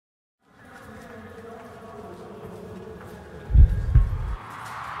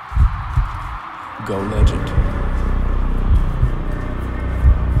go legend.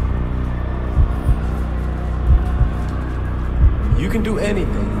 You can do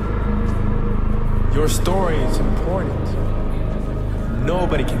anything. Your story is important.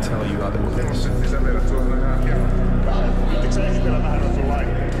 Nobody can tell you otherwise.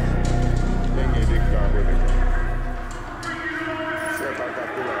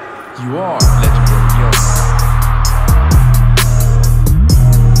 You are legendary young.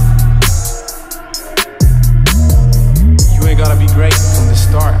 You ain't gotta be great from the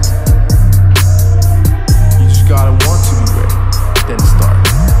start. You just gotta want to be great, then start.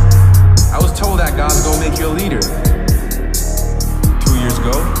 I was told that God's gonna make you a leader. 2 years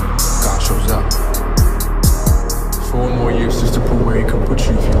ago, God shows up. 4 more years just to prove where he can put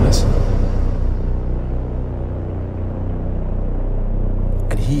you if you listen.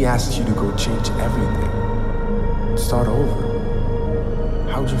 And he asks you to go change everything. Start over.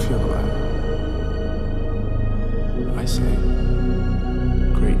 How would you feel about it? I say,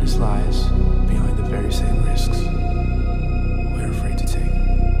 greatness lies behind the very same risks we're afraid to take.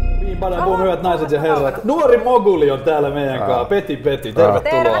 Paljon hyvät naiset ja herrat. Nuori moguli on täällä meidän kanssa. Peti,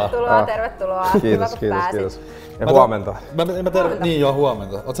 tervetuloa. Tervetuloa. Kiitos. Ja huomenta. Niin joo,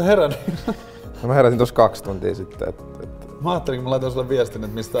 huomenta. Oot sä herännyt? No mä heräsin tuossa 2 tuntia sitten. Mä ajattelin, kun mä laitoin sulle viestin,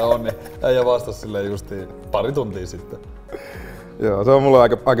 että mistä on, niin äijä vastasi silleen justiin pari tuntia sitten. Joo, se on mulle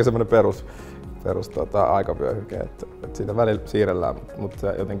aika semmonen perus aikavyöhyke, että siitä välillä siirrellään, mutta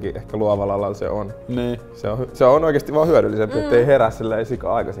jotenkin ehkä luovalla alalla se on. Niin. Se on oikeasti vaan hyödyllisempi, ettei herää silleen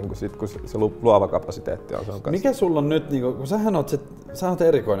sika-aikaisin, kun se luova kapasiteetti on. Se on mikä sulla on nyt, niinku, kun sähän oot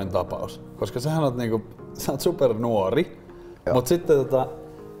erikoinen tapaus, koska sähän oot, niinku, sä oot supernuori, mutta sitten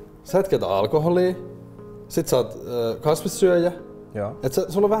sä et käytä alkoholia, sit sä oot kasvissyöjä. Et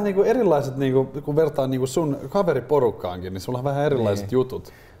sulla on vähän niinku erilaiset, niinku, kun vertaa niinku sun kaveriporukkaankin, niin sulla on vähän erilaiset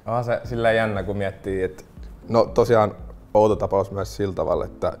jutut. On se silleen jännä, kun miettii, että no tosiaan outo tapaus myös sillä tavalla,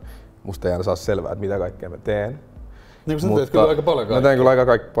 että musta ei aina saa selvää, että mitä kaikkea mä teen. Niin kuin sä teet kyllä aika paljon kaikkea. Mä teen kyllä aika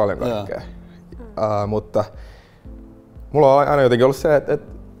paljon kaikkea. Mutta mulla on aina jotenkin ollut se, että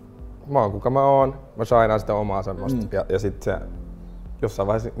mä oon kuka mä oon, mä sainaan sitä omaa semmoista ja sit se jossain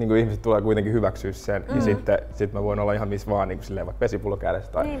vaiheessa niin ihmiset tulee kuitenkin hyväksyä sen ja sitten mä voin olla ihan missä vaan niin silleen, vaikka vesipullo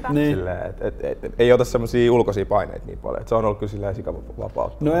kädessä tai silleen, et ei ota semmosia ulkoisia paineita niin paljon. Et se on ollut kyllä silleen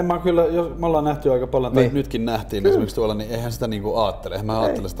sikavapautta. No en mä kyllä, jos me ollaan nähty aika paljon tai nytkin nähtiin esimerkiksi tuolla, niin eihän sitä niinku aattele. Eihän mä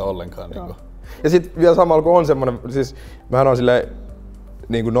aattele sitä ollenkaan. Niinku. Ja sit vielä samalla kun on semmonen, siis mähän on silleen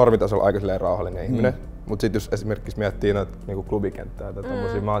niinku normitasolla aika silleen rauhallinen ihminen. Mut sit jos esimerkiksi miettii noita niinku klubikenttää tai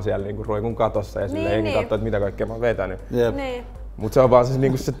tommosia, mä oon siellä niinku roikun katossa ja silleen jengi katsoo, että mitä kaikkea mä oon vetänyt. Mut se on vaan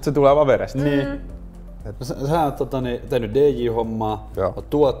niinku, se tulee vaan verestä. Niin. Sä oot tehnyt DJ-hommaa, oot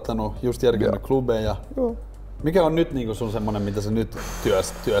tuottanut, just järkännyt klubeja. Joo. Mikä on nyt niinku sun semmonen, mitä sä nyt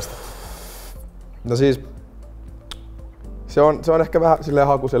työstät? No siis, se on ehkä vähän silleen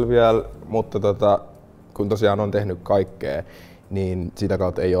hakusel vielä, mutta kun tosiaan on tehnyt kaikkea, niin sitä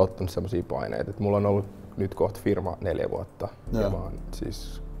kautta ei oo ottanut semmosia paineita. Et mulla on ollut nyt kohta firma 4 vuotta ja mä oon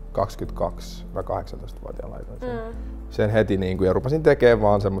siis 22 vai 18-vuotiaan laitoin sen heti niinku, ja rupesin tekemään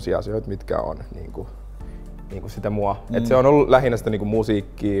vaan semmosia asioita, mitkä on niinku sitä mua. Et se on ollut lähinnä sitä niinku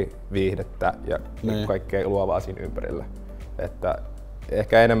musiikkia, viihdettä ja kaikkea luovaa siinä ympärillä. Että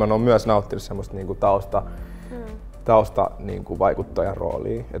ehkä enemmän on myös nauttinut semmoista niinku tausta niinku vaikuttajan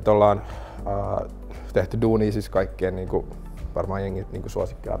roolia. Et ollaan tehty duunia siis kaikkien niinku varmaan jengi niinku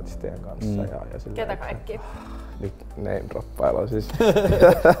suosikkiartistien kanssa. Ja ketä kaikki? Nyt name droppailua siis.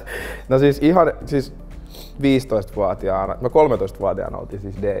 No siis ihan siis 15-vuotiaana, no 13-vuotiaana oltiin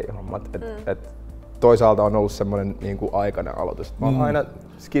siis DJ-hommat. Toisaalta on ollut semmoinen niinku aikainen aloitus. Mä oon aina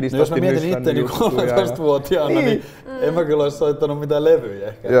skidistä jos mä mietin itseäni 13-vuotiaana, niin en mä kyllä ois soittanut mitään levyjä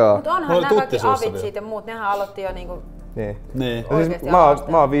ehkä. Mutta onhan nämä kaikki Avicit ja muut, nehän aloitti jo niinku Niin. Siis mä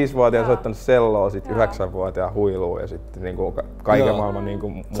oon 5-vuotiaana soittanut selloa, sit 9-vuotiaana huilua ja sitten niinku kaiken maailman niinku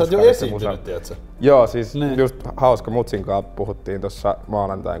muskaalista. Sä oot jo esiintynyt, tiiätsä? Joo, siis just hauska mutsin kanssa puhuttiin tossa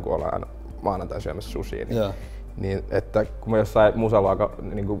maanantain, kun ollaan maanantain syömässä sushia. Niin, että kun mä jossain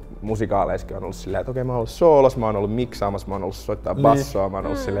niinku musikaaleissakin on ollut silleen, että okei, mä oon ollut soolos, mä oon ollut miksaamassa, mä oon ollut soittaa bassoa, mä oon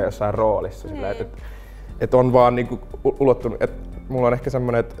ollut silleen jossain roolissa. Silleen, että on vaan niinku ulottunut, että mulla on ehkä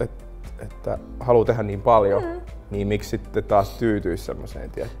semmonen, että haluaa tehdä niin paljon, niin miksi sitten taas tyytyisi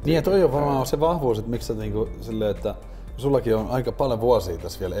semmoiseen tiettyyn. Niin ja toi on varmaan se vahvuus, että miksi sä niinku silleen, että sullakin on aika paljon vuosia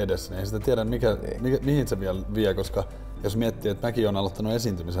tässä vielä edessä, niin ei sitä tiedä mihin se vielä vie, koska jos miettii, että mäkin olen aloittanut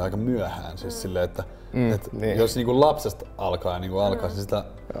esiintymisen aika myöhään, siis silleen, että jos niinku lapsesta alkaa sitä.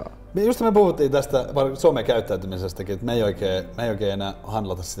 Just me puhuttiin tästä somekäyttäytymisestäkin, että me ei oikein enää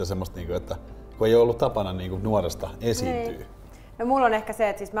handlata sitä semmoista, että kun ei ole ollut tapana nuoresta esiintyä. No mulla on ehkä se,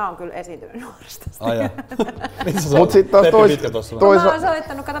 että siis mä oon kyllä esiintynyt nuoresta. Missä sä Mut sit taas Mä oon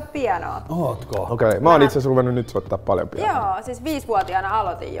soittanut, kato pianoa. Ootko? Okei, mä oon itse asiassa ruvennut nyt soittaa paljon pianoa. Joo, siis 5-vuotiaana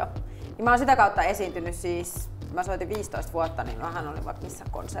aloitin jo. Ja mä oon sitä kautta esiintynyt siis, mä soitin 15 vuotta, niin mähän olin vaikka missä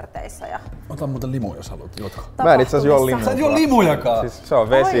konserteissa. Ja... Ota muuten limu, jos haluat jotka. Mä en itse asiassa juo limua. Sä et juo limujakaan! Siis se on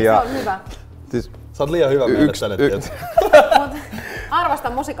vesi ja... Se on hyvä. Siis sä oot liian hyvä mielestäni.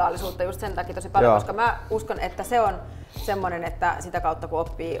 Arvostan musikaalisuutta just sen takia tosi paljon, koska mä uskon, että se on semmoinen, että sitä kautta kun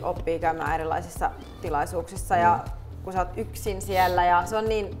oppii käymään erilaisissa tilaisuuksissa ja kun sä oot yksin siellä ja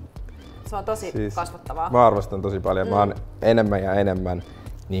se on tosi siis kasvattavaa. Mä arvostan tosi paljon. Mä oon enemmän ja enemmän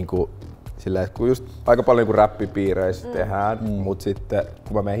niinku silleen, kun just aika paljon niin räppipiireissä tehdään, mutta sitten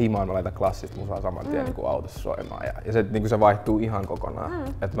kun mä menen himaan, mä laitan klassista musaa saman tien niin autossa soimaan. Ja se, niin se vaihtuu ihan kokonaan.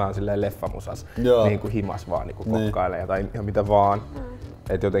 Että mä oon silleen leffamusas, niin kuin himas vaan niin kokkailen tai ihan mitä vaan.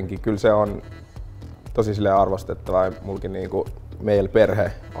 Et jotenkin kyllä se on tosi silleen arvostettavaa. Mulkin niin kuin, meillä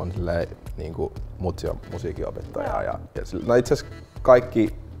perhe on silleen niin kuin mutsi on musiikinopettaja. Ja no itse asiassa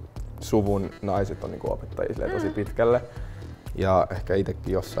kaikki suvun naiset on niin kuin opettajia silleen tosi pitkälle. Ja ehkä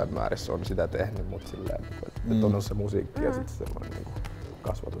itsekin jossain määrissä on sitä tehnyt, mutta silleen, että on se musiikki ja sitten semmoinen niin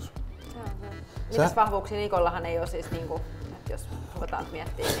kasvatus. Mitäs vahvuuksia Nikollahan ei ole siis, niin kuin, että jos ruvetaan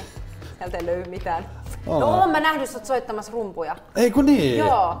miettimään, niin sieltä ei löydy mitään. No oon mä nähnyt sut soittamassa rumpuja. Ei kun niin?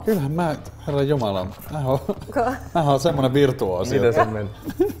 Joo. Kyllähän mä, herran jumala, mä oon semmonen virtuoosi. Miten se meni?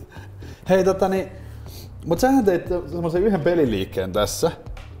 Hei mut sähän teit semmosen yhden peliliikkeen tässä,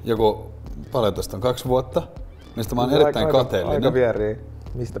 paljon tästä on 2 vuotta. Mistä mä oon erittäin kateellinen. Aika vierii.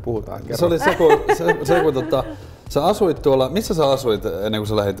 Mistä puhutaan? Kerro. Se oli se kun sä asuit tuolla, missä sä asuit ennen kuin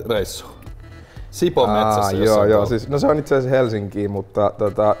sä lähdit reissuun? Sipon metsässä. Joo, siis, no se on itse asiassa Helsinkiin, mutta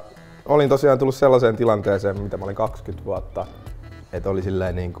olin tosiaan tullut sellaiseen tilanteeseen, mitä mä olin 20 vuotta, että oli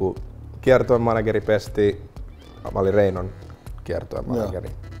silleen niinku kiertueen manageri-pesti. Mä olin Reinon kiertueen manageri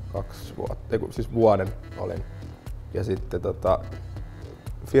 2 vuotta, siis vuoden olin. Ja sitten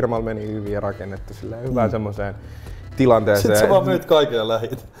firmalla meni hyvin ja rakennettu silleen hyvään semmoiseen tilanteeseen. Sitten sä vaan myyt kaiken ja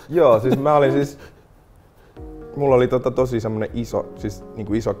lähit. Joo, siis mä olin mulla oli tosi semmonen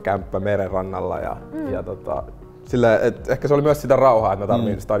iso kämppä meren rannalla ja silleen, että ehkä se oli myös sitä rauhaa, että mä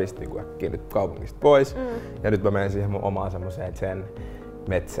tarvitsin stadista niinku äkkiä nyt kaupungista pois. Ja nyt mä menen siihen mun omaan semmoiseen sen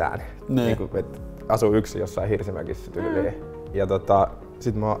metsään. Niinku, et asun yksin jossain Hirsimäkissä tyyliin. Ja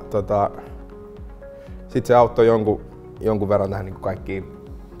sit se auttoi jonkun verran tähän niinku kaikkiin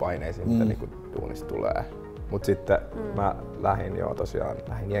paineisiin, mitä niinku duunista tulee. Mut sitten mä lähdin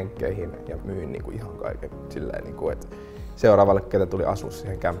Jenkkeihin ja myin niinku ihan kaiken silleen niinku, että seuraavalle, ketä tuli asua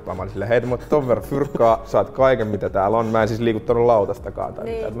siihen kämppään, mä olin silleen, hei, mutta ton verran fyrkkaa, saat kaiken mitä täällä on. Mä en siis liikuttanut lautastakaan tai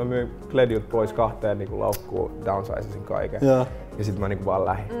mitään. Mä myin kledjut pois 2 niinku laukkuun, downsizesin kaiken. Ja sit mä niinku vaan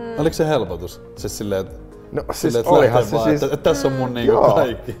lähdin. Oliko se helpotus? Siis silleen, että no siis olihan se siis, että tässä on mun niinku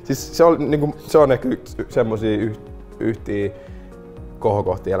kaikki. Siis se on ehkä semmosia yhtiä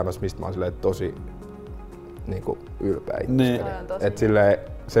kohokohtia elämässä, mistä mä oon silleen tosi niinku ylpeä itsestäni. Et silleen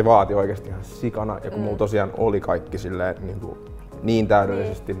se vaati oikeesti ihan sikana ja kun mulla tosiaan oli kaikki silleen niin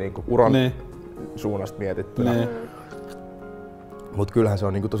täydellisesti niinku uran suunnasta mietittynä. Mut kyllähän se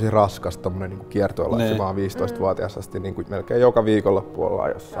on niinku tosi raskas tommonen niinku kiertuelapsi. Mä oon 15-vuotias asti niinku melkein joka viikonloppu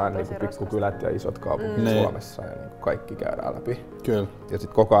ollaan jossain niinku pikkukylät ja isot kaupungit Suomessa ja niinku kaikki käydään läpi. Kyllä. Ja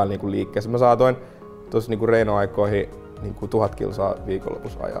sit koko ajan niinku liikkeessä. Mä saatoin tossa niinku Reino-aikoihin niinku 1000 kilsaa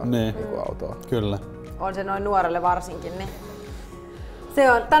viikonlopussa ajaa niinku autoa. Kyllä. On se noin nuorelle varsinkin, niin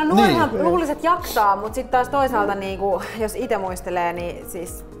se on, nuorihan luuliset jaksaa, mutta sitten taas toisaalta niinku, jos itse muistelee, niin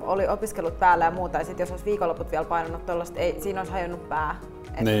siis oli opiskelut päällä ja muuta, ja sit jos olisi viikonloput vielä painanut tollaista, siinä olisi hajonnut pää.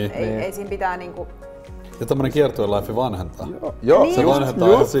 Ei siinä pitää niinku... Ja tämmönen kiertueen-life vanhentaa. Joo, niin, se vanhentaa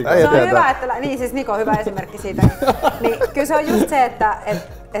ihan sikana. Se on hyvä, että siis Niko on hyvä esimerkki siitä. Niin, kyllä se on just se, että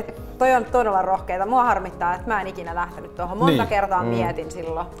toi on todella rohkeita. Mua harmittaa, että mä en ikinä lähtenyt tuohon. Monta kertaa mietin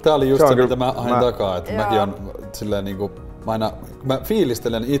silloin. Tää oli just se, mitä mä hain takaa, että mäkin on silleen niinku mä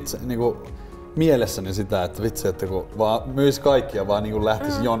fiilistelen itse niinku mielessäni sitä, että vitsi, että kun vaan myis kaikki ja vaan niinku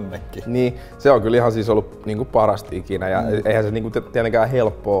lähtisi jonnekin. Niin, se on kyllä ihan siis ollut niinku parasta ikinä ja eihän se niinku tietenkään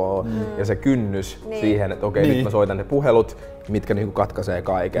helppoa ole. Ja se kynnys siihen, että okei, nyt mä soitan ne puhelut, mitkä niinku katkaisee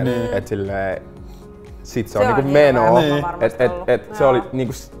kaiken. Et silleen, sit se on niinku menoa. Se oli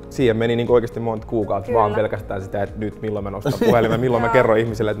niinku, siihen meni niinku oikeesti monta kuukautta vaan pelkästään sitä, että nyt milloin mä nostan puhelimen, milloin mä kerron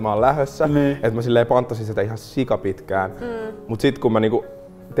ihmiselle, että mä oon lähdössä. Että mä silleen panttasin sitä ihan sikapitkään. Mut sit kun mä niinku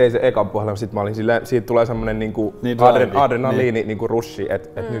tein sen ekan puhelimen, sit mä olin silleen, siitä tulee semmonen niinku adrenaliini niinku rushi,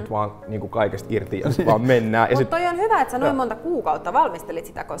 että nyt vaan niinku kaikesta irti ja sit vaan mennään. Mut toi on hyvä, että sä noin monta kuukautta valmistelit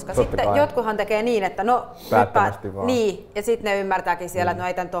sitä, koska sitten jotkuhan tekee niin, että no päättömästi vaan. Niin, ja sitten ne ymmärtääkin siellä, että no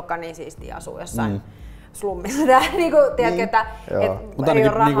ei tän olekaan niin siistiä asua jossain slummissa. Niinku, tiedätkö, että mutta ei ole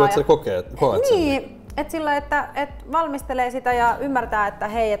rahaa. Niinku, että sä koet niin, että sillä, että valmistelee sitä ja ymmärtää, että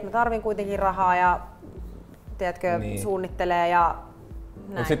hei, että mä tarvin kuitenkin rahaa ja tiedätkö, suunnittelee ja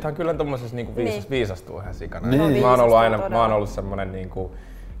näin. Mut sittenhän kyllä tommosessa niinku viisastuu ihan sikana. Niin. Mä oon ollut semmonen niinku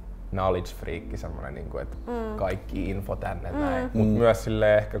knowledge freakki, semmonen niinku, että kaikki info tänne näin. Mut myös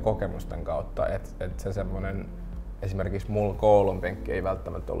silleen ehkä kokemusten kautta, että se semmonen esimerkiksi mulla koulun penkki ei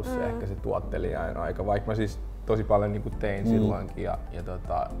välttämättä ollut se ehkä se tuottelijain aika, vaikka mä siis tosi paljon niinku tein silloinkin ja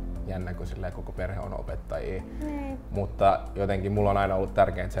jännä kun silleen koko perhe on opettajia. Mutta jotenkin mulla on aina ollut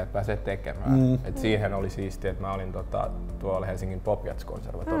tärkeintä se, että pääsee tekemään. Et siihen oli siistiä, että mä olin tuolla Helsingin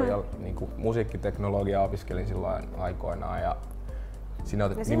Pop-Jazz-konservatoriolla niinku musiikkiteknologiaa opiskelin silloin aikoinaan ja siinä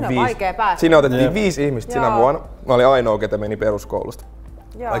otettiin 5 ihmistä sinä vuonna. Mä olin ainoa, ketä meni peruskoulusta.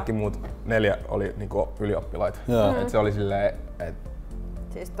 Kaikki muut 4 oli niinku ylioppilaita. Et se oli silleen, että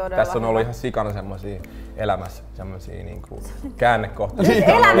siis tässä on ollut ihan sikana semmosia elämässä semmosia niinku käännekohtia.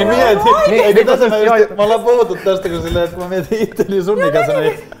 Mä ollaan puhuttu tästä, kun silleen, että kun mä mietin itteni sun ikäisenä,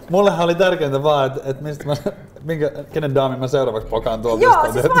 niin mullehan oli tärkeintä vaan, että kenen daamin mä seuraavaksi pokaan tuolta.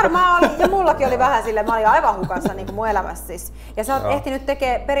 Joo, siis varmaan oli, ja mullakin oli vähän silleen, mä olin aivan hukassa niin kuin mun elämässä siis. Ja sä oot ehtinyt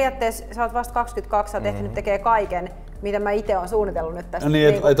periaatteessa, sä oot vasta 22, sä oot ehtinyt tekee kaiken, mitä mä itse oon suunnitellut nyt tästä. Niin,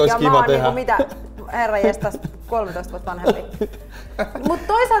 että ois kiva tehdä. Niinku, mitä, herra jestas, 13 vuotta vanhempi. Mut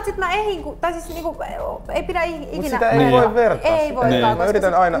toisaalta sit mä tai siis niinku, ei pidä ikinä... Mut sitä ei voi vertaa. Ei voikaan. Mä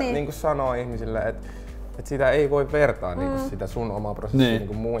yritän aina niinku sanoa ihmisille, että sitä ei voi vertaa niinku sitä sun omaa prosessia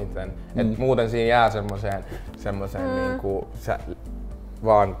niinku muuten. Et muuten siinä jää semmoseen niinku, sä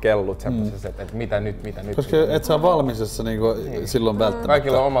vaan kellut semmosessa, että mitä nyt. Koska et sä ole valmisessa niinku silloin välttämättä.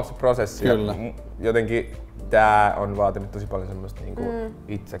 Kaikilla on omassa prosessi. Jotenkin tää on vaatinut tosi paljon semmoista niinku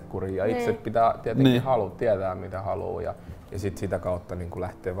itsekuria. Itse pitää tietenkin tietää mitä haluaa ja sit sitä kautta niinku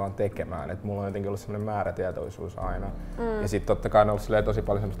lähtee vaan tekemään. Et mulla on jotenkin ollut semmoinen määrätietoisuus aina. Ja sit totta kai on ollut tosi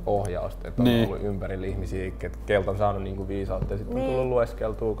paljon semmoista ohjausta, että on ollut ympärillä ihmisiä, keltä on saanut niinku viisautta ja sit on tullut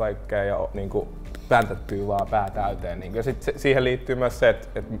lueskeltua kaikkea ja niinku päntättyy vaan pää täyteen. Niinku. Ja sit siihen liittyy myös se,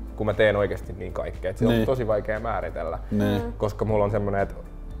 että kun mä teen oikeesti niin kaikkea, että se on tosi vaikea määritellä. Koska mulla on semmoinen,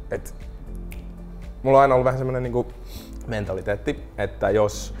 että mulla on aina ollut vähän semmoinen niinku mentaliteetti, että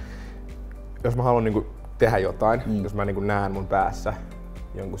jos mä haluan niinku tehdä jotain, jos mä niinku näen mun päässä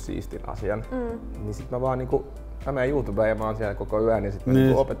jonkun siistin asian, niin sit mä vaan niinku, mä menen YouTubeen ja mä oon siellä koko yön ja sit mä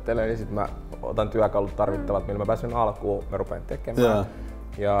niinku opettelen ja sit mä otan työkalut tarvittavat, millä mä pääsen alkuun, mä rupean tekemään.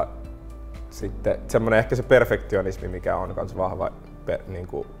 Ja sitten semmonen ehkä se perfektionismi, mikä on kans vahva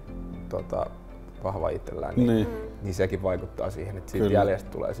vahva itsellään, niin sekin vaikuttaa siihen, että siitä jäljestä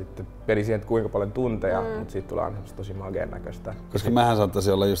tulee sitten peli siihen, että kuinka paljon tunteja, mutta siitä tulee aina tosi mageen näköistä. Koska mähän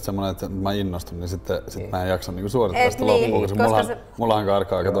saattaisi olla just semmoinen, että mä innostun, niin sitten mä en jaksa niinku suorittaa sitä loppuun, koska mullahan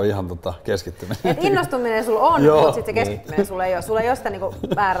karkaa kato ihan keskittyminen. Et innostuminen sulla on, mutta sitten se keskittyminen sulla ei ole. Sulla ei ole sitä niinku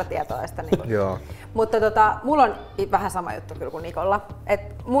määrätietoista. Niinku. Mutta mulla on vähän sama juttu kyllä kuin Nikolla. Et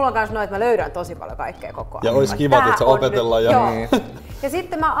mulla on kans noin, että mä löydän tosi paljon kaikkea koko ajan. Ja olisi kiva, että opetellaan. Ja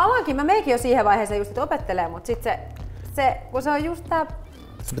sitten mä meikin jo siihen vaiheeseen just, että opettelee, mutta sitten kun se on just tää...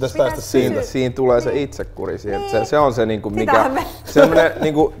 Se pitäisi päästä siinä tulee se itsekuri. Se on se, niinku, mikä, semmoinen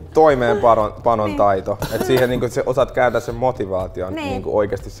niinku, toimeenpanon taito. Että siihen niinku, että osaat kääntää sen motivaation niinku,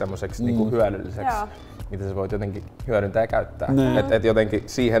 oikeasti semmoiseksi niinku, hyödylliseksi, mitä sä voit jotenkin hyödyntää ja käyttää. Et jotenkin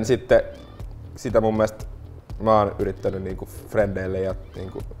siihen sitten, sitä mun mielestä mä oon yrittänyt niinku, frendeille ja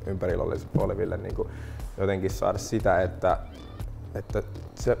niinku, ympärillä oleville niinku, jotenkin saada sitä, että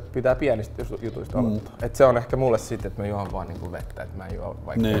se pitää pienistä jutuista aloittaa. Et se on ehkä mulle sitten, että mä juon vaan niinku vettä, että mä en juo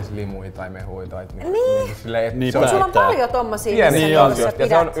vaikka limuja tai mehuja tai sulla on paljon tommosia pieniä asioita. Ja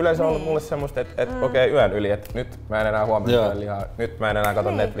se on yleensä ollut mulle semmoista, että okei, yön yli, että nyt mä en enää huomenna lihaa, nyt mä en enää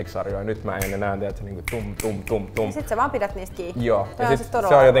katso Netflix-sarjoja, nyt mä en enää tiedä, että niinku tum. Sit sä vaan pidät niistä kiinni. Joo, ja sit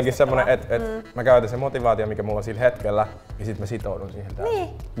se on jotenkin semmonen, että mä käytän sen motivaatio, mikä mulla on sillä hetkellä, ja sit mä sitoudun siihen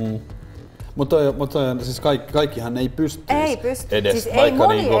täysin. Mutta siis kaikkihan ei pysty edes. Siis ei,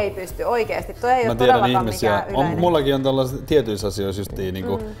 moni niinku, ei pysty oikeesti. Toi ei ole todellakaan mikään yleinen. Mullakin on tällaisia tietyissä asioissa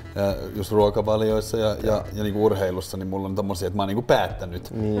niinku, just ruokavalioissa ja niinku urheilussa, niin mulla on tommosia, että mä oon niinku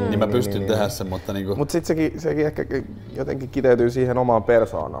päättänyt. Niin mä pystyn tehdä sen, mutta niinku... Mut sit sekin ehkä jotenkin kiteytyy siihen omaan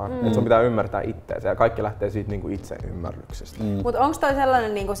persoonaan. Että sun pitää ymmärtää itteensä ja kaikki lähtee siitä niinku itseymmärryksestä. Mut onks toi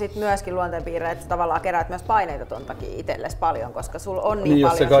sellainen niinku sit myöskin luonteenpiirre, että sä tavallaan keräät myös paineita ton takia itsellesi paljon, koska sulla on niin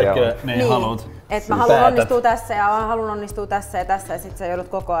paljon... Jos se kaikkea että mä haluan onnistua tässä ja haluan onnistua tässä ja sit sä joudut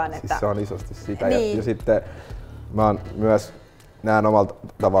koko ajan, että... Siis se on isosti sitä ja sitten mä oon myös näen omalla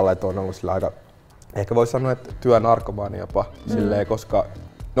tavalla, että on ollut sillä aika, ehkä vois sanoa, että työnarkomaani jopa silleen, koska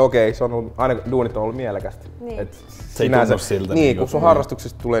no okei, se on ollut, aina duunit on ollut mielekästä. Se ei tunnu siltä. Niin, kun sun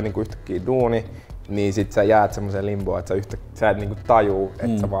harrastuksesta tulee niinku yhtäkkiä duuni, niin sit sä jäät semmoseen limboon, että sä et niinku tajuu,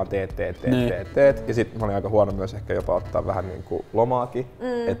 että sä vaan teet. Ja sit mä olin aika huono myös ehkä jopa ottaa vähän niinku lomaakin.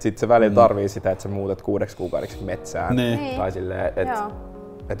 Et sit se välillä tarvii sitä, että sä muutat 6 kuukaudeksi metsään. Tai silleen,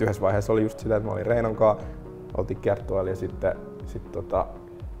 et yhdessä vaiheessa oli just sitä, että mä olin Reinonkaan, oltiin kiertueella ja sitten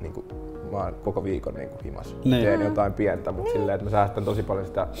niinku mä oon koko viikon niinku himas. Teen jotain pientä, mutta silleen, että mä säästän tosi paljon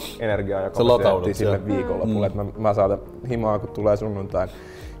sitä energiaa, joka mä sille viikonlopulle. Että mä saatan himaa, kun tulee sunnuntain,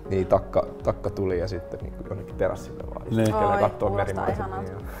 niin takka tuli ja sitten niin jonnekin terassille vaan. Sitten kattoo merimaiset.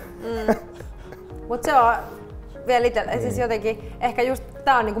 Mut se on vielä siis jotenkin, ehkä just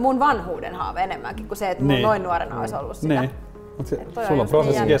tää on niinku mun vanhuuden haave enemmänkin kuin se, että mun noin nuorena olisi ollut sitä. Sulla on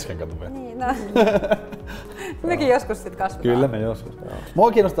prosessi kesken, kato vielä. Niin, no. Mekin joskus sit kasvetaan. Kyllä me joskus.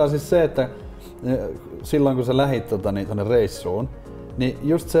 Mua kiinnostaa siis se, että silloin kun sä lähit tonne reissuun, niin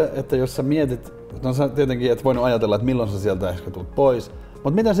just se, että jos sä mietit, no sä tietenkin et voinut ajatella, että milloin sä sieltä ehkä tulet pois,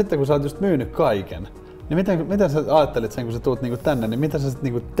 mutta miten sitten kun sä oot just myynyt kaiken, niin miten sä ajattelit sen, kun sä tulet niinku tänne, niin mitä sä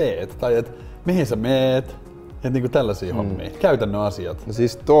sitten niinku teet? Tai et mihin sä meet? Ja niinku tällaisia hommia, käytännön asiat. No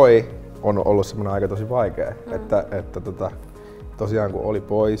siis toi on ollut semmoinen aika tosi vaikea, että tosiaan kun oli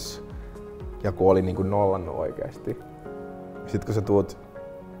pois ja kun oli niinku nollannut oikeesti. Sitten kun sä tuut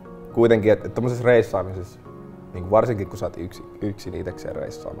kuitenkin, että tommosessa reissaamisessa, niin varsinkin kun sä oot yksin itekseen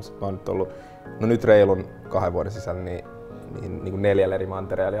reissaamassa. Mä oon nyt ollut, nyt reilun 2 vuoden sisällä niin 4 eri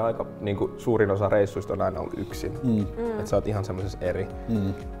mantereella ja aika niin suurin osa reissuista on aina ollut yksin. Että sä oot ihan semmosessa eri.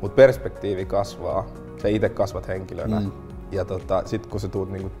 Mut perspektiivi kasvaa, sä ite kasvat henkilönä. Ja sit kun sä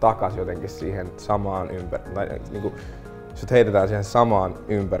tuut niinku takas jotenkin siihen samaan niinku, sut heitetään siihen samaan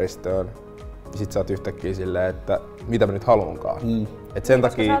ympäristöön, ja sit sä oot yhtäkkiä silleen, että mitä mä nyt haluunkaan. Et sen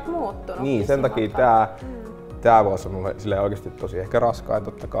takia, sä oot muuttunut. Niin, sen takia tää vuosi on mulle silleen oikeesti tosi ehkä raskain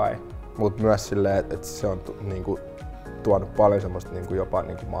totta kai. Mut myös silleen, että se on niinku tuonut paljon semmoista niinku jopa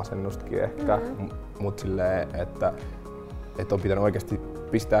niinku masennustakin ehkä. Mut silleen, että on pitänyt oikeesti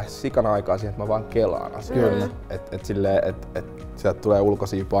pistää sikana aikaa siihen, että mä vaan kelaan asioita. Et silleen, että sieltä tulee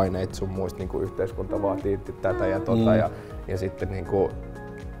ulkoisia paineita sun muista, niinku yhteiskunta vaatii tätä ja tota. Ja sitten niinku,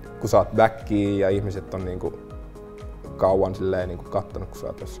 kun sä oot väkkiä ja ihmiset on niinku kauan silleen niinku kattonut, kun sä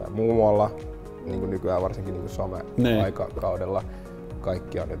oot jossain muualla, niinku nykyään varsinkin niinku some-aikakaudella,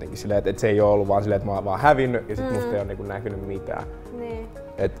 kaikki on jotenkin silleen, että se ei ole ollut vaan silleen, että mä oon vaan hävinnyt ja sit musta ei ole niinku näkynyt mitään.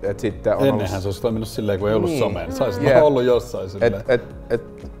 Et sitten on ennenhän se olisi toiminut silleen, kun ei ollut somea. Sä olisit vaan ollut jossain silleen.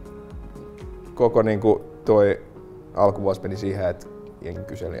 Koko niinku toi alkuvuosi meni siihen, että jengi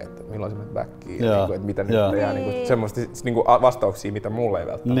kyseli, että milloin sä menet backiin ja niinku, että mitä nyt tehdään. Niinku, semmoista niinku vastauksia, mitä mulla ei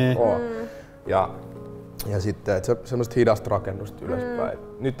välttämättä ole. Ja sitten että semmoista hidasta rakennusta ylöspäin.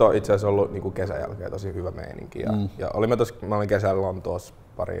 Nyt on itse asiassa ollut niinku kesän jälkeen tosi hyvä meininki. Ja mä olin kesällä Lontoossa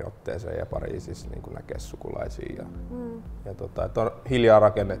pari otteeseen ja Pariisissa niinku näkee sukulaisia. Että on hiljaa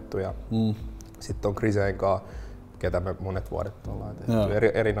rakennettu ja sitten on Chrisen kanssa, ketä me monet vuodet ollaan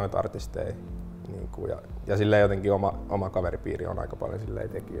tehty, eri noita artisteja. Niinku, ja silleen jotenkin oma kaveripiiri on aika paljon silleen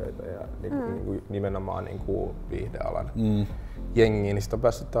tekijöitä ja niinku, nimenomaan niinku viihdealan jengiin, niin sit on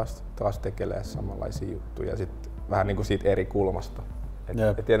päässyt taas tekemään samanlaisia juttuja sit vähän niinku siitä eri kulmasta.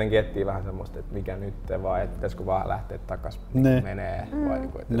 Et tietenkin etsii vähän semmoista, että mikä nyt vai että pitäisikö vaan lähteä takas menee.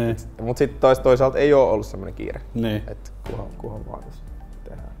 Mut sitten toisaalta ei ole ollut semmoinen kiire, että kunhan vaan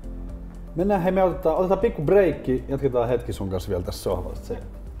tehdään. Mennään, hei me otetaan pikku breikki, jatketaan hetki sun kanssa vielä tässä sohvalla.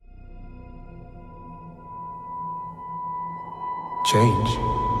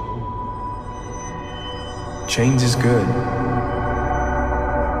 Change is good.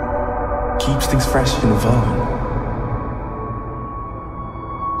 Keeps things fresh and evolving.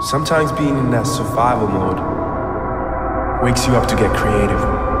 Sometimes being in that survival mode wakes you up to get creative,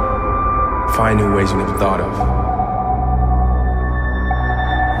 find new ways you never thought of.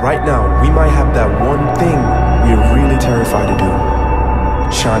 Right now, we might have that one thing we're really terrified to do,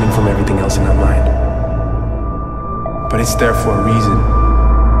 shining from everything else in our mind. But it's there for a reason.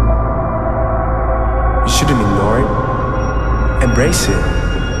 You shouldn't ignore it. Embrace it.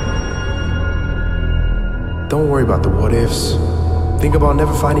 Don't worry about the what ifs. Think about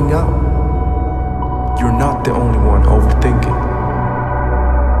never finding out. You're not the only one overthinking.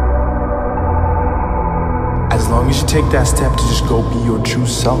 As long as you take that step to just go be your true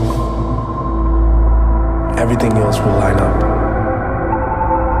self, everything else will line up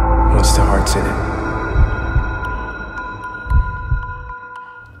once the heart's in it.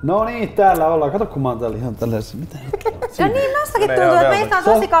 No niin, täällä ollaan. Kato kun mä oon täällä ihan tälleen. Mitä no niin, nostakin tuntuu, että meistä on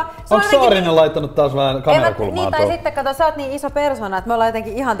tosikaan... Onko Saarinen laittanut taas vähän kamerakulmaa niin, tai sitten kato, sä oot niin iso persona, että me ollaan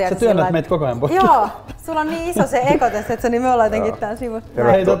jotenkin ihan tietysti... Sä työnnät meitä koko ajan pois. Joo, sulla on niin iso se ekotesti, että me ollaan jotenkin täällä sivussa.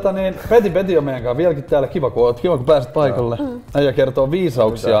 Hei Peti on meidän kanssa vieläkin täällä. Kiva kun pääsit paikalle. Äijä kertoo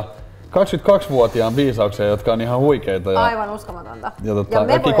viisauksia 22-vuotiaan viisauksia, jotka on ihan huikeita. Ja, aivan uskomatonta. Ja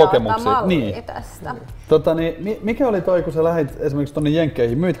me voidaan ottaa niin. tästä. Mikä oli toi, kun sä lähit esimerkiksi tonne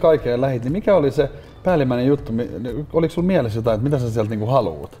Jenkkeihin, myit kaiken ja lähit, niin mikä oli se päällimmäinen juttu? Oliko sulla mielessä jotain, että mitä sä sieltä niinku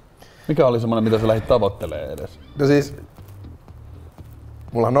haluut? Mikä oli semmoinen, mitä sä lähdit tavoittelemaan edes? No siis,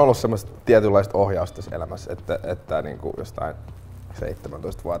 mulla on ollut semmoista tietynlaista ohjausta tässä elämässä, että niinku jostain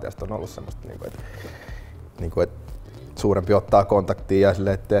 17-vuotiaasta on ollut semmoista, että suurempi ottaa kontaktia ja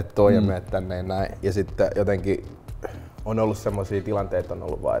silleen, että teet toi ja meet tänne ja näin. Ja sitten jotenkin on ollut semmoisia tilanteita, on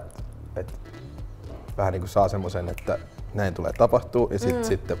ollut vaan, että vähän niin kuin saa semmoisen, että näin tulee tapahtuu ja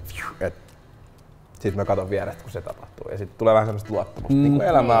sitten mä katon vierestä, kun se tapahtuu. Ja sitten tulee vähän semmoista luottamusta niin kuin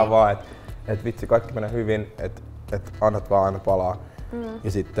elämään vaan, että vitsi, kaikki menee hyvin, että annat vaan aina palaa.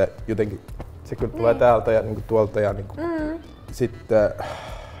 Ja sitten jotenkin se kyllä tulee täältä ja niin tuolta ja niin sitten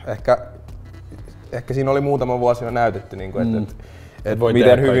ehkä siinä oli muutama vuosi jo näytetty, niin kuin, että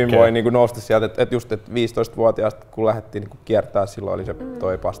miten hyvin voi niin kuin nousta sieltä. Että just 15-vuotiaasta kun lähdettiin niin kiertää, silloin oli se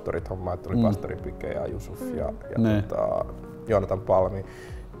toi pastorit homma, että oli pastori Pike ja Jusuf ja Joonatan Palmi.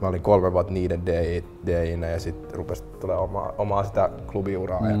 Mä olin 3 vuotta niiden DJ:nä ja sitten rupesi tulemaan omaa sitä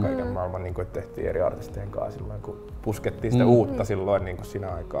klubiuraa ja kaiken maailman, niin kuin, että tehtiin eri artistien kanssa silloin, kun puskettiin sitä uutta silloin niin kuin siinä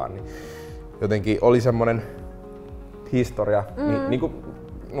aikaan. Niin jotenkin oli semmoinen historia, niin kuin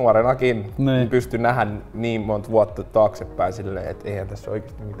nuorenakin pystyi nähdä niin monta vuotta taaksepäin silleen, että eihän tässä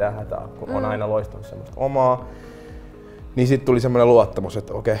oikeasti mitään hätää, kun on aina loistanut semmoista omaa. Niin sitten tuli semmoinen luottamus,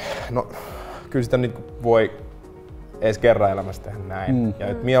 että okei, no kyllä sitä nyt voi edes kerran elämässä tehdä näin. Ja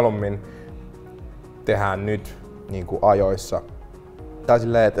että mieluummin tehdään nyt niin kuin ajoissa. Tai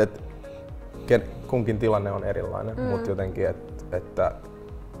silleen, että kunkin tilanne on erilainen, mutta jotenkin, että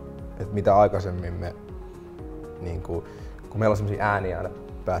mitä aikaisemmin me, niin kuin, kun meillä on semmosia ääniä aina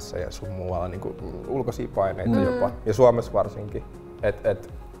päässä ja sun muualla niin kuin ulkoisia paineita jopa, ja Suomessa varsinkin, että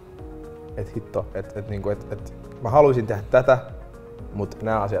hitto, että mä haluaisin tehdä tätä, mutta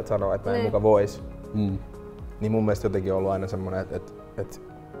nämä asiat sanoo, että mä en muka vois. Niin mun mielestä jotenkin on ollut aina semmoinen, että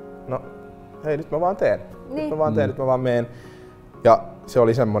no hei, nyt mä vaan teen. Nyt mä vaan meen. Ja se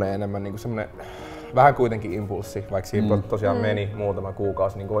oli semmoinen enemmän niin kuin semmoinen vähän kuitenkin impulssi, vaikka siinä tosiaan meni muutama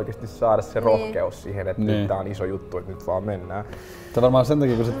kuukausi niin oikeasti saada se rohkeus siihen, että nyt tää on iso juttu, että nyt vaan mennään. Tämä varmaan sen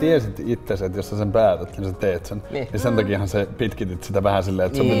takia, kun sä tiesit itsesi, että jos sä sen päätät, niin sä teet sen. Niin sen takiahan se pitkitit sitä vähän silleen,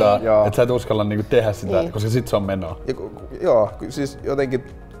 että, että sä et uskalla niinku tehdä sitä, koska sit se on menoa. Joo, siis jotenkin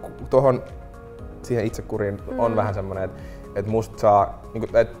siihen itsekuriin on vähän semmoinen, että musta saa,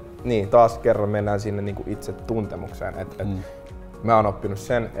 taas kerran mennään sinne niinku itse tuntemukseen. Mä oon oppinut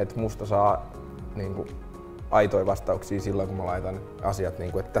sen, että musta saa niinku aitoja vastauksia silloin, kun mä laitan asiat,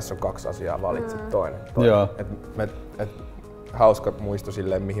 niinku, että tässä on 2 asiaa, valitset toinen. Hauska muisto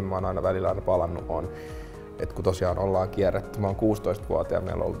silleen, mihin mä oon aina välillä palannut on, että kun tosiaan ollaan kierretty, mä oon 16-vuotiaan,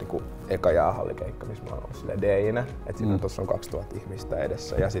 meillä on ollut niinku eka jäähallikeikka, missä mä oon ollut silleen DJ-nä, että siinä tossa on 2000 ihmistä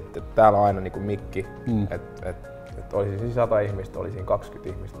edessä ja sitten täällä on aina niinku mikki, että oli siinä 100 ihmistä, oli siinä 20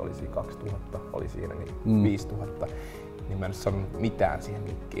 ihmistä, oli siinä 2000, oli siinä niin 5000. Niin mä en sanonut mitään siihen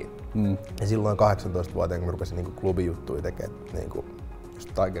mikkiin. Ja silloin 18-vuotiaana, kun mä rupesin niinku klubijuttuja tekemään, niinku just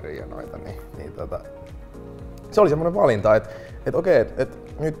Tigeria ja noita, niin se oli semmoinen valinta, että okei, että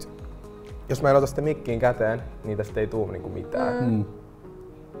nyt jos mä en ota sitä mikkiin käteen, niin tästä ei tule niinku mitään.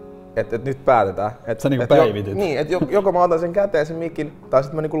 Että nyt päätetään. Sä niinku päivitit. Että joko mä otan sen käteen sen mikin, tai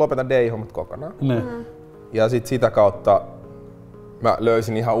sitten mä niinku lopetan DJ-hommat kokonaan. Ja sit sitä kautta mä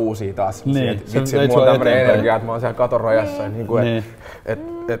löysin ihan uusia taas. Vitsi, että mulla on tämmönen energia, että mä oon siellä katon rajassa.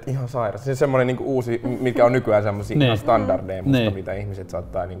 Että ihan sairas. Se on semmonen niinku uusi, mikä on nykyään semmosia ihan standardeja, mutta mitä ihmiset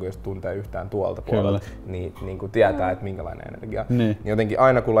saattaa, niinku, jos tuntee yhtään tuolta puolelta, niin niinku tietää, että minkälainen energia. Niin jotenkin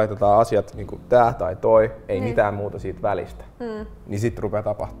aina kun laitetaan asiat niinku tää tai toi, ei mitään muuta siitä välistä, niin sitten rupeaa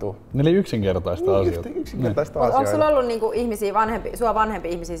tapahtuu. Ne oli yksinkertaista asioita. Onko sulla ollut niinku ihmisiä, sua vanhempi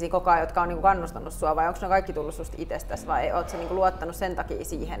ihmisiä siinä koko ajan, jotka on niinku kannustanut sua, vai onko ne kaikki tullut susta itsestäsi, vai ootko sä niinku luottanut sen takia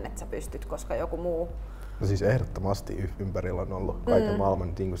siihen, että sä pystyt, koska joku muu? No siis ehdottomasti ympärillä on ollut kaiken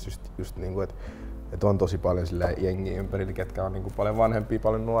maailman, just niinku, että on tosi paljon jengiä ympärillä, ketkä on niinku paljon vanhempia,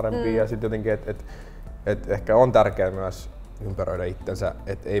 paljon nuorempia ja sitten jotenkin, että ehkä on tärkeää myös ympäröidä itsensä,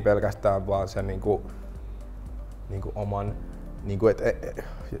 että ei pelkästään vaan sen niinku oman, niinku, että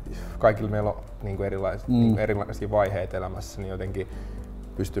kaikilla meillä on niinku erilaisia vaiheita elämässä, niin jotenkin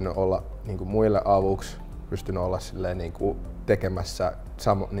pystynyt olla niinku muille avuksi, pystynyt olla silleen niinku tekemässä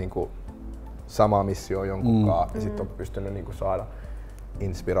sama missio jonkunkaan ja sitten on pystynyt niinku saada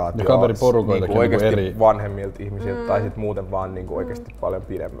inspiraatiota niinku oikeasti vanhemmilta ihmisiltä tai sitten muuten vaan niinku oikeasti paljon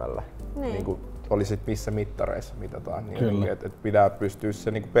pidemmällä. Niinku, oli sit missä mittareissa mitataan, niin että pitää pystyä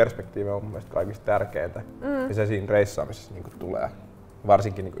se niinku perspektiivi on mun mielestä kaikista tärkeintä ja se siinä reissaamisessa niinku tulee.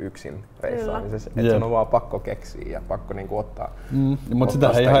 varsinkin niinku yksin reissaamisessa. Että se on vaan pakko keksiä ja pakko niinku ottaa. Mutta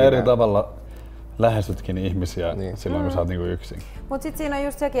sitähän ihan eri tavalla lähestytkin ihmisiä silloin, kun sä oot niinku yksin. Mut sit siinä on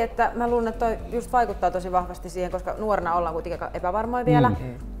just sekin, että mä luulen, että toi just vaikuttaa tosi vahvasti siihen, koska nuorena ollaan kuitenkin epävarmoja vielä.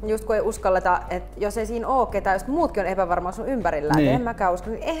 Just kun ei uskalleta, että jos ei siinä oo ketään, jos muutkin on epävarmaa sun ympärillä, että en mäkään usko,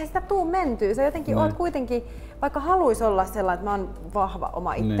 niin eihän sitä tuu mentyä. Sä jotenkin oot kuitenkin, vaikka haluis olla sellainen, että mä oon vahva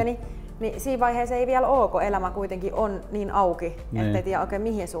oma itteni, niin siinä vaiheessa ei vielä oo, kun elämä kuitenkin on niin auki, ettei tiedä oikein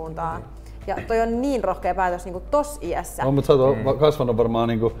mihin suuntaan. Ja toi on niin rohkea päätös niinku tossa iässä. Mutta sä oot kasvanut varmaan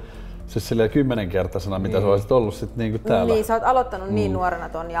niinku siis silleen 10-kertaisena, mitä sä olisit ollut sit niinku täällä. Niin, sä oot aloittanut niin nuorena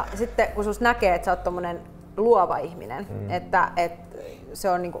ton ja sitten kun sus näkee, että sä oot tommonen luova ihminen, että se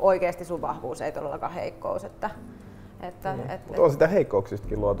on niinku oikeesti sun vahvuus, ei todellakaan heikkous. Mutta on sitä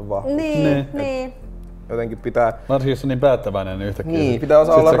heikkouksistakin luotu vahvuus. Niin. Jotenkin pitää... Varsinkin jos on niin päättäväinen, niin yhtäkkiä niin, pitää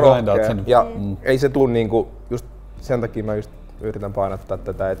osaa olla rohkea. sen. Ja ei se tuu niinku, just sen takia mä just yritän painottaa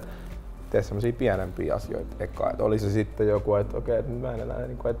tätä, että tee semmosia pienempiä asioita eka. Et oli se sitten joku, että okei, että mä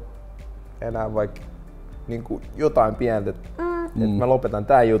en enää vaikka niinku jotain pientä, että mä lopetan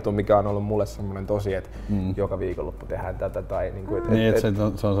tän jutun, mikä on ollut mulle semmoinen tosi, että joka viikonloppu tehdään tätä tai niinku,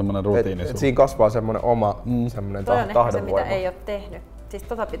 se on semmoinen rutiini. Et siinä kasvaa semmoinen oma semmoinen tahdonvoima. Toi on ehkä se, mitä ei ole tehnyt. Siis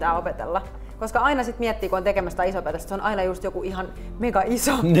tota pitää opetella. Koska aina sit miettii, kun on tekemästä iso päätös, se on aina just joku ihan mega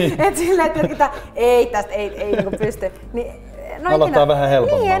iso. Et silleen, että ei tästä ei niinku pysty. Niin, aloittaa vähän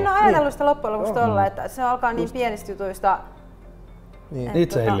helpommalla. Niin, en ole ajatellut sitä loppujen lopuksi tolla, että se alkaa niin pienistä jutuista. Niin.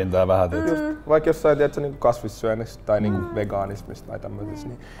 Itsehillintää vähän. Vaikka jossain niin kasvissyönnissä tai niin vegaanismissa tai tämmöisessä.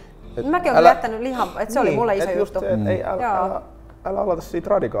 Niin, mäkin olen jättänyt lihan, että se oli mulle iso juttu. Älä aloita siitä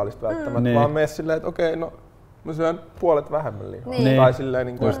radikaalista välttämättä, vaan mene silleen, että okei, no mä syön puolet vähemmän lihaa. Tai silleen,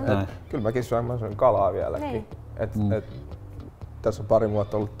 niin kuin, että kyllä mäkin syön kalaa vieläkin. Tässä on pari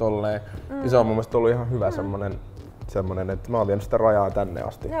vuotta ollut tolleen. Ja se on mun mielestä ollut ihan hyvä semmonen, että mä oon vienyt sitä rajaa tänne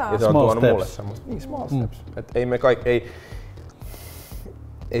asti. Ja se on tuonut mulle semmoista small steps. Että ei me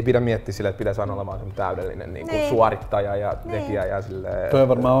ei pidä miettiä sille, että pitäisi aina olla vaan täydellinen niin kuin suorittaja ja tekijä ja silleen. Tuo on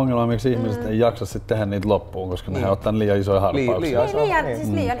varmaan ongelma, miksi ihmiset ei jaksa sit tehdä niitä loppuun, koska ne ottaa liian isoja harppauksia.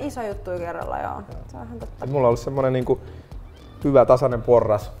 Liian iso juttu kerralla, joo. Se on ihan totta. Mulla on ollut semmoinen niin kuin hyvä tasainen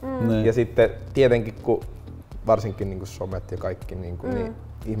porras ja sitten tietenkin kun varsinkin niin kuin somet ja kaikki niin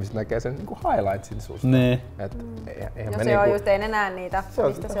ihmiset näkee sen niin kuin highlightsin susta. Niin. Se on just, ei ne näe niitä. Se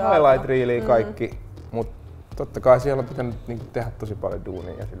on highlight reeliä kaikki, mutta totta kai siellä on pitänyt niinku tehdä tosi paljon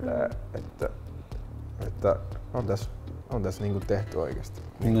duunia ja silleen, että on tässä niinku tehty oikeesti.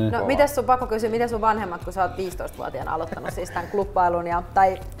 No mites sun, pakko kysyä, miten sun vanhemmat, kun sä oot 15-vuotiaana aloittanut siis tämän klubbailun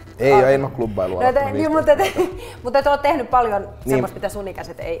Ei mä klubbailua aloittanut. Mutta et oot tehnyt paljon semmoista, mitä sun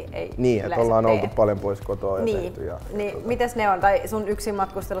ikäiset ei niin, että ollaan oltu paljon pois kotoa ja tehty. Niin, mites ne on, tai sun yksin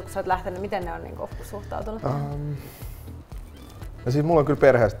matkustelut, kun sä oot lähtenyt, miten ne on niinku suhtautunut? No siis mulla on kyllä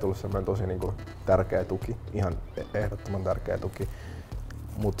perheestä tullut semmoinen tosi niinku tärkeä tuki, ihan ehdottoman tärkeä tuki.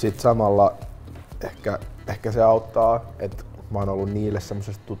 Mut sit samalla ehkä se auttaa, että mä oon ollut niille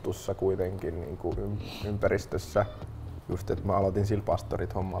semmoisessa tutussa kuitenkin niinku ympäristössä. Just että mä aloitin sillä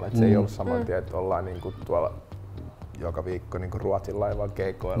pastorit hommalla, että se ei ollut saman tien, että ollaan niinku tuolla joka viikko niinku Ruotsin laivalla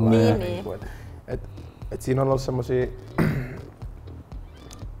keikoilla. Niinku, et siinä on ollut semmosia...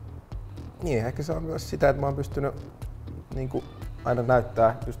 niin, ehkä se on myös sitä, että mä oon pystynyt niinku aina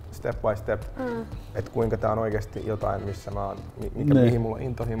näyttää just step by step, että kuinka tää on oikeesti jotain, missä mä oon, mihin mulla on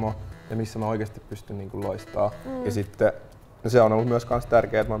intohimo ja missä mä oikeesti pystyn niinku loistaa. Ja sitten no se on ollut myös kans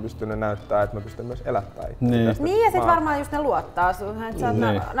tärkeää, että mä oon pystynyt näyttämään, että mä pystyn myös elättämään itse. Niin ja sit varmaan just ne luottaa sun, että sä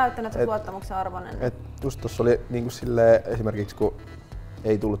oot näyttänyt sen luottamuksen arvoinen. Et just tossa oli niinku silleen esimerkiksi kun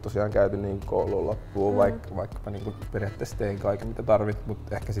ei tullut tosiaan käyty niin kouluun loppuun, vaikka niinku periaatteessa tein kaiken mitä tarvit,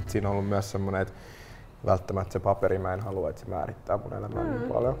 mutta ehkä sit siinä on ollut myös semmonen, että välttämättä se paperi mä en halua, että se määrittää mun elämää niin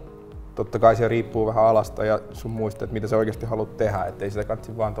paljon. Totta kai se riippuu vähän alasta ja sun muista, että mitä sä oikeasti haluat tehdä, ettei sitä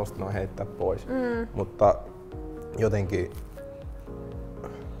katsi vaan tosta noin heittää pois. Mutta jotenkin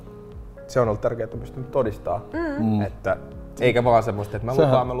se on ollut tärkeää, että on pystynyt todistamaan, että eikä vaan semmoista, että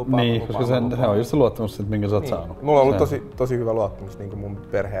mä lupaan. Niin, koska se on just se luottamus, että minkä sä oot saanut. Mulla on ollut tosi hyvä luottamus niin mun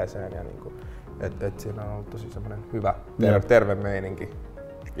perheeseen ja niin että siinä on ollut tosi semmoinen hyvä, terve meininki.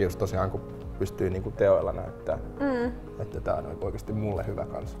 Just tosiaan kun pystyy niinku teoilla näyttää, että tää on oikeesti mulle hyvä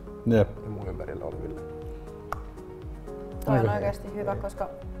kanssa ja mun ympärillä oleville. Toi on oikeesti hyvä, koska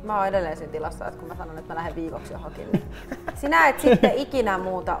mä oon edelleen siinä tilassa, että kun mä sanon, että mä lähden viikoksi johonkin, niin sinä et sitten ikinä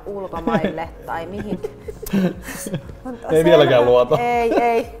muuta ulkomaille tai mihin. Ei vieläkään luota.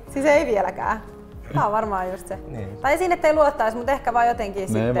 Ei, siis ei vieläkään. Tää on varmaan just se. Niin. Tai siinä, ettei luottaisi, mutta ehkä vaan jotenkin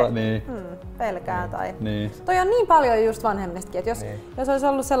sitten pelkää. Tai... Toi on niin paljon just vanhemmistakin, että jos olisi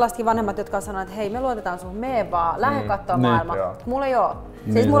ollut sellaisetkin vanhemmat, jotka on sanonut, että hei, me luotetaan sun, mene vaan, lähde kattoo maailmaa. Mulla ei oo.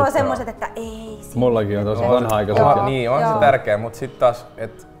 Siis mulla on semmoiset, että ei. Mullakin on tosi vanha-aikaiset. Niin, on se tärkeä, mutta sitten taas,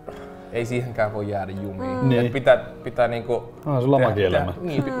 että ei siihenkään voi jäädä jumiin. Pitää niinku sulla omakin elämä.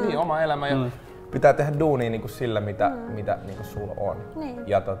 Niin, oma elämä ja pitää tehdä duunia niinku sillä, mitä niinku sulla on.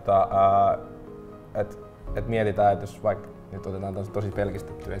 Ja et mietitään, että jos vaikka nyt otetaan tosi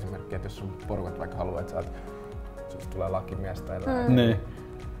pelkistetty esimerkki, että jos sun porukat vaikka haluaa, että susta tulee lakimies tai niin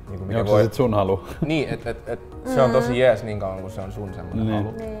mikä voi... se sit sun halu? Niin, se on tosi jees niin kauan kuin se on sun semmoinen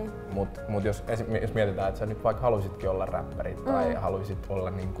halu. Mut jos mietitään, että sä nyt vaikka haluisitkin olla räppäri tai haluisit olla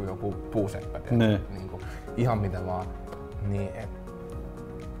niinku joku puuseppä, niinku ihan mitä vaan, niin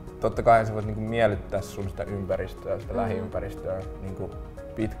totta kai sä voit niinku miellyttää sun sitä ympäristöä, sitä lähiympäristöä niinku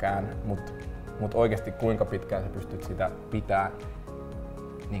pitkään, mut oikeesti kuinka pitkään sä pystyt sitä pitää,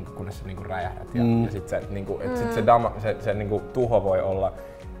 niinku kunnes sä niinku räjähdät ja sit se niinku, se niinku tuho voi olla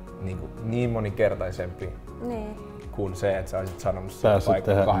niinku niin monikertaisempi kuin se, että sä olisit sanonut sen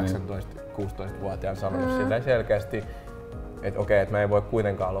vaikka 18-16-vuotiaan sanonut sitä selkeästi, että okei, että mä ei voi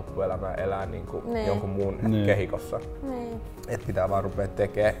kuitenkaan loppuelämää elää niinku jonkun muun kehikossa. Että pitää vaan rupea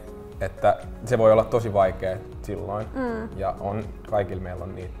tekemään. Että se voi olla tosi vaikea silloin ja kaikilla meillä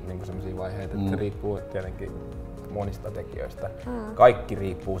on niinku sellaisia vaiheita, että se riippuu tietenkin monista tekijöistä. Kaikki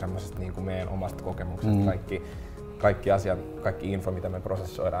riippuu semmoisesta niinku meidän omasta kokemuksesta, kaikki asiat, kaikki info mitä me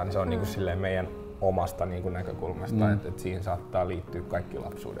prosessoidaan, niin se on niinku silleen meidän omasta niinku näkökulmasta, että siihen saattaa liittyä kaikki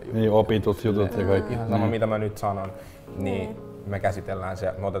lapsuuden jutut. Niin, opitut jutut ja kaikki. Ihan sama mitä mä nyt sanon, niin me käsitellään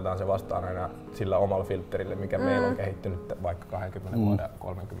se, me otetaan se vastaan aina sillä omalla filtterillä, mikä meillä on kehittynyt vaikka 20 vuoden,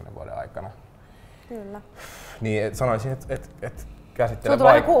 30 vuoden aikana. Kyllä. Niin sanoisin, että käsittele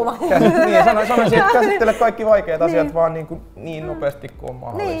sanoisin, että käsittele kaikki vaikeat asiat vaan niin nopeasti kuin on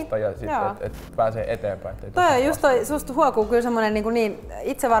mahdollista ja sitten et pääsee eteenpäin. Toi on just susta huokuu kyllä semmoinen niin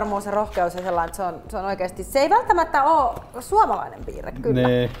itsevarmuus ja rohkeus ja sellainen, että se on oikeasti, se ei välttämättä ole suomalainen piirre kyllä.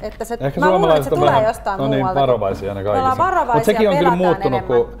 Niin. Että se, ehkä mä luulen, että se tulee vähän, jostain muualta. Niin varovaisia aina kaikissa. Mutta sekin on kyllä muuttunut,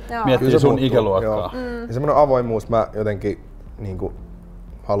 kun miettii sun ikäluokkaa. Ja semmoinen avoimuus mä jotenkin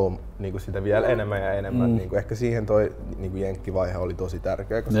haluan sitä vielä enemmän ja enemmän. Ehkä siihen toi jenkkivaihe oli tosi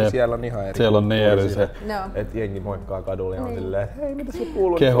tärkeä, koska siellä on ihan eri. Siellä on niin eri se. Että jengi moikkaa kadulla ja on silleen, että hei, mitä sulla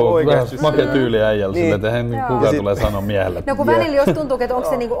kuuluu? Kehu, vähän makea tyyli äijällä silleen, että kuka tulee sanoa miehelle. No kun välillä jos tuntuu, että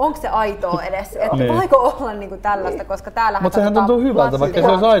onko se aitoa edes, että voiko olla tällaista, koska täällähän mutta sehän tuntuu hyvältä, vaikka se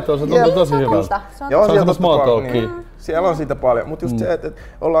olisi aitoa, se tuntuu tosi hyvältä. Se on semmoista small talkia. Siellä on siitä paljon, mutta just se, että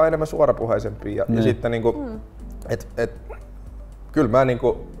ollaan enemmän suorapuheisempia ja sitten kyllä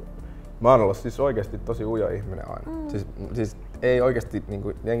mä oon ollut siis oikeesti tosi ujo ihminen aina. Siis ei oikeesti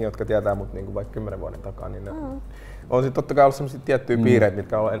jengi, jotka tietää mut vaikka 10 vuoden takaa, niin ne on sit totta kai ollut semmosia tiettyjä piireitä,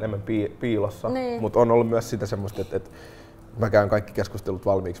 mitkä on ollut enemmän piilossa. Mut on ollut myös sitä semmoista, että mä käyn kaikki keskustelut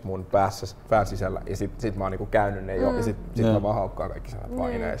valmiiksi mun pään sisällä ja sit mä oon käynyt ne jo ja sit mä vaan haukkaan kaikki sanat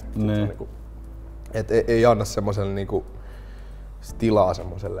paineista. Et ei anna semmoselle tilaa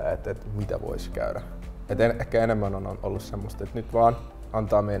semmoselle, että mitä vois käydä. Et ehkä enemmän on ollut semmoista, että nyt vaan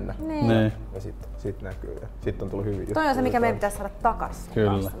antaa mennä. Ja sit näkyy ja sit on tullut hyvin. Toi on se, mikä meidän pitäisi saada takas.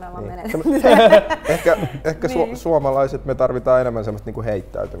 Kyllä. Ehkä suomalaiset me tarvitaan enemmän semmoista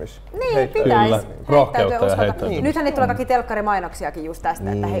heittäytymistä. Niin, pitäisi. Rohkeutta ja heittäytymistä. Nythän niitä tulee kaikki telkkarimainoksiakin just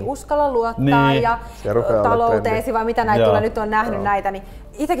tästä, että hei uskalla luottaa ja talouteesi vai mitä näitä tulee. Nyt on nähnyt näitä, niin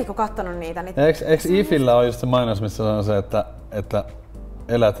itekin kun katsonut niitä. Niin eikö IFillä ole just se mainos, missä on se, että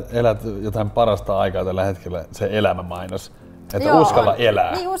elät jotain parasta aikaa tällä hetkellä, se elämämainos. Että uskalla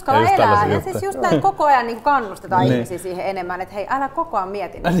elää. Niin, uskalla elää. Ja siis just näin koko ajan kannustetaan ihmisiä siihen enemmän, että hei, älä koko ajan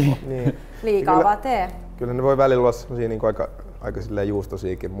mieti liikaa, vaan tee. Kyllä ne voi välillä olla semmosia aika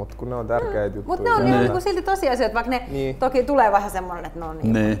juustosiakin, mutta kun ne on tärkeitä juttuja. Mutta ne on silti tosiasioita, vaikka ne toki tulee vähän semmoinen, että no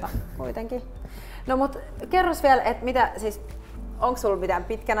niin, mutta kuitenkin. No mut kerros vielä, että mitä siis, onko sulla mitään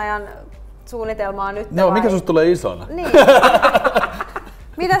pitkän ajan suunnitelmaa nyt? Joo, mikä susta tulee isona? Niin.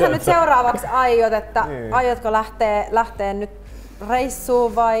 Mitä sä nyt seuraavaksi aiot, että aiotko lähteä nyt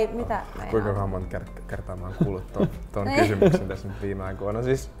reissuun vai mitä? Kuinka monta kertaa mä oon kuullut tuon kysymyksen tässä nyt viime aikoina. No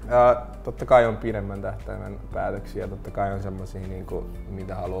siis totta kai on pidemmän tähtäimen päätöksiä, totta kai on semmosia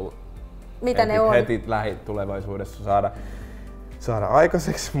mitä haluaa heti lähitulevaisuudessa saada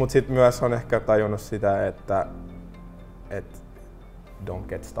aikaiseksi, mutta sit myös on ehkä tajunnut sitä, että don't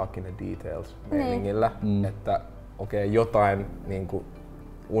get stuck in the details meiningillä, että okei, jotain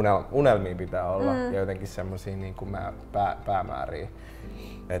unelmia pitää olla ja jotenkin semmosia päämääriä,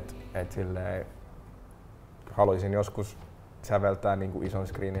 että silleen haluaisin joskus säveltää niinku ison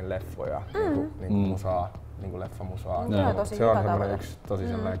screenin leffoja, niinku musaa, niinku leffamusaa. Se on semmoinen yksi tosi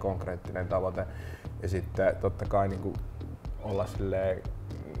sellainen konkreettinen tavoite. Ja sitten totta kai niinku olla silleen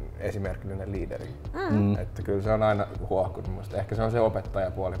esimerkillinen liideri. Että kyllä se on aina huohkunut. Ehkä se on se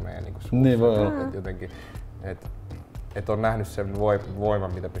opettajapuoli meidän niinku suussa. Niin voi olla. Et jotenkin, et on nähnyt sen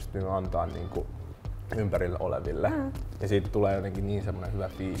voiman, mitä pystyy antaa niinku ympärillä oleville. Ja siitä tulee jotenkin niin semmoinen hyvä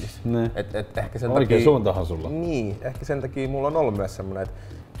fiilis. Et ehkä sen oikein suuntahan sulla. Niin, ehkä sen takia mulla on ollut myös semmoinen,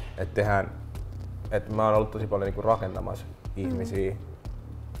 että mä oon ollut tosi paljon niinku rakentamassa ihmisiä.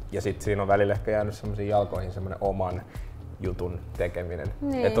 Ja sit siinä on välillä ehkä jäänyt semmoisiin jalkoihin semmoinen oman jutun tekeminen.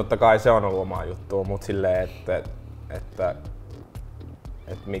 Niin. Et totta kai se on ollut omaa juttua, mutta silleen, että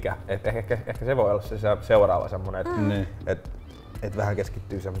ehkä se voi olla se seuraava semmoinen, että vähän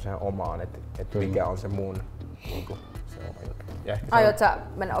keskittyy semmoiseen omaan, että mikä on se mun niinku, se oma juttu. Aiot sä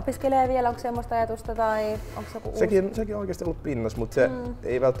mennä opiskelemaan vielä, onko semmoista ajatusta tai onko se joku uusi? Sekin on oikeasti ollut pinnas, mutta se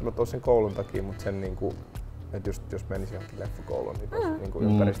ei välttämättä ole sen koulun takia, mutta sen niinku, että jos menisi johonkin leffakouluun, niin niinku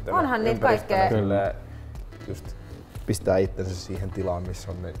ympäristönä. Onhan niitä kaikkea. Just pistää itsensä siihen tilaan,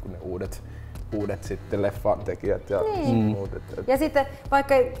 missä on ne uudet sitten leffantekijät ja muut. Ja sitten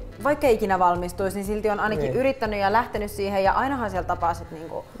vaikka ei ikinä valmistuisi, niin silti on ainakin yrittänyt ja lähtenyt siihen ja ainahan siellä tapaa sit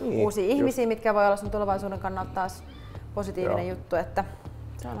niinku uusia ihmisiä, mitkä voi olla sun tulevaisuuden kannalta taas positiivinen juttu. Että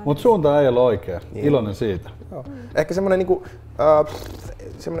mutta suunta ei ole oikea. Iloinen siitä. Joo. Ehkä semmoinen niinku,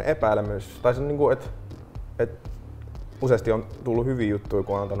 epäilemys, tai se niinku, että useasti on tullut hyviä juttuja,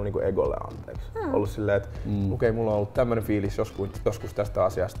 kun on antanut niinku egolle anteeksi. Ollut silleen, että okei, mulla on ollut tämmöinen fiilis joskus tästä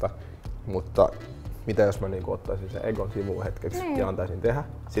asiasta, mutta mitä jos mä niinku ottaisin sen egon sivuun hetkeksi ja antaisin tehdä.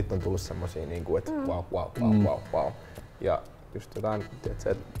 Sitten on tullut semmosia, niinku, että wow. Ja just jotain,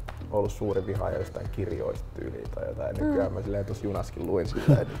 että ollut suuri vihaaja jostain kirjoista tyyliin tai jotain. Nykyään mä silleen tuossa junaskin luin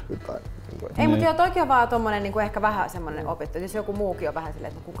sitä. Ei, mutta joo, toikin on vaan tommonen niinku ehkä vähän semmonen opittu. Jos joku muukin on vähän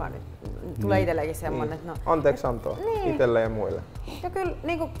silleen, että kuka nyt tulee itselleenkin semmonen. Että no, anteeksi antoa itselle ja muille. Ja kyllä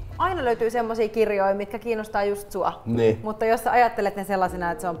niinku, aina löytyy semmosia kirjoja, mitkä kiinnostaa just sua. Mutta jos sä ajattelet ne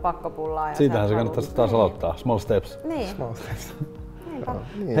sellaisena, että se on pakkopullaa. Ja siitähän se kannattaisi taas aloittaa. Small steps. Small steps.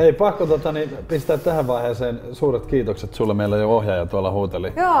 Hei, pakko pistää tähän vaiheeseen suuret kiitokset sulle. Meillä jo ohjaaja tuolla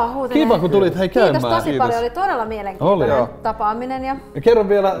huuteli. Joo, huuteli. Kiva kun tulit käymään. Kiitos tosi paljon, oli todella mielenkiintoinen tapaaminen. Ja kerro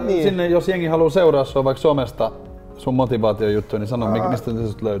vielä sinne, jos jengi haluaa seuraa sua vaikka somesta sun motivaatiojuttuja, niin sano mistä se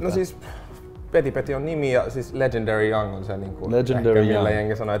sut löytää. No siis Peti on nimi ja siis Legendary Young on se niinku millä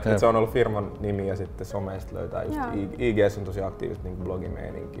jengi sanoo, että se on ollut firman nimi ja sitten somesta löytää just IG:ssä on tosi aktiivisesti niinku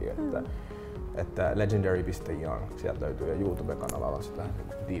blogimeininkiä. Että legendary.young sieltä löytyy ja YouTube-kanavalla on sitä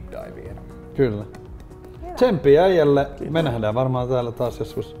deep divea. Kyllä. Tsemppiä äijälle. Me nähdään varmaan täällä taas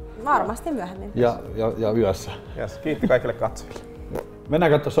joskus. Varmasti myöhemmin. Ja yössä. Yes, kiitti kaikille katsojille.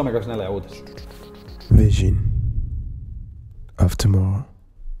 Mennään katsomaan Some 24 uutisia. Vision of tomorrow.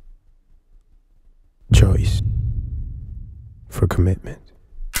 Choice for commitment.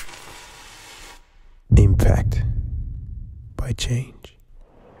 Impact by change.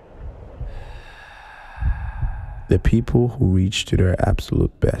 The people who reach to their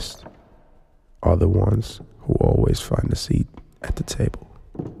absolute best are the ones who always find a seat at the table.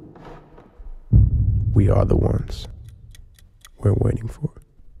 We are the ones we're waiting for.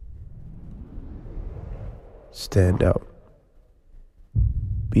 Stand out.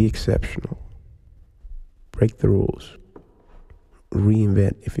 Be exceptional. Break the rules.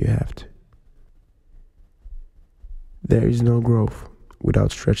 Reinvent if you have to. There is no growth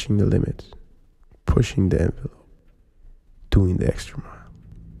without stretching the limits, pushing the envelope, doing the extra mile.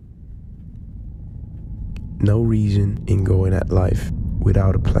 No reason in going at life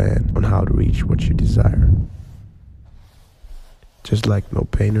without a plan on how to reach what you desire. Just like no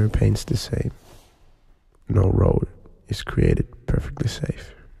painter paints the same, no road is created perfectly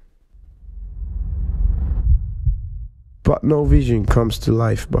safe. But no vision comes to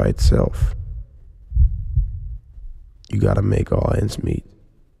life by itself. You gotta make all ends meet.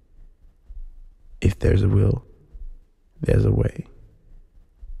 If there's a will, there's a way.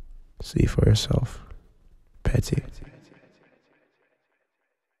 See for yourself. Peti.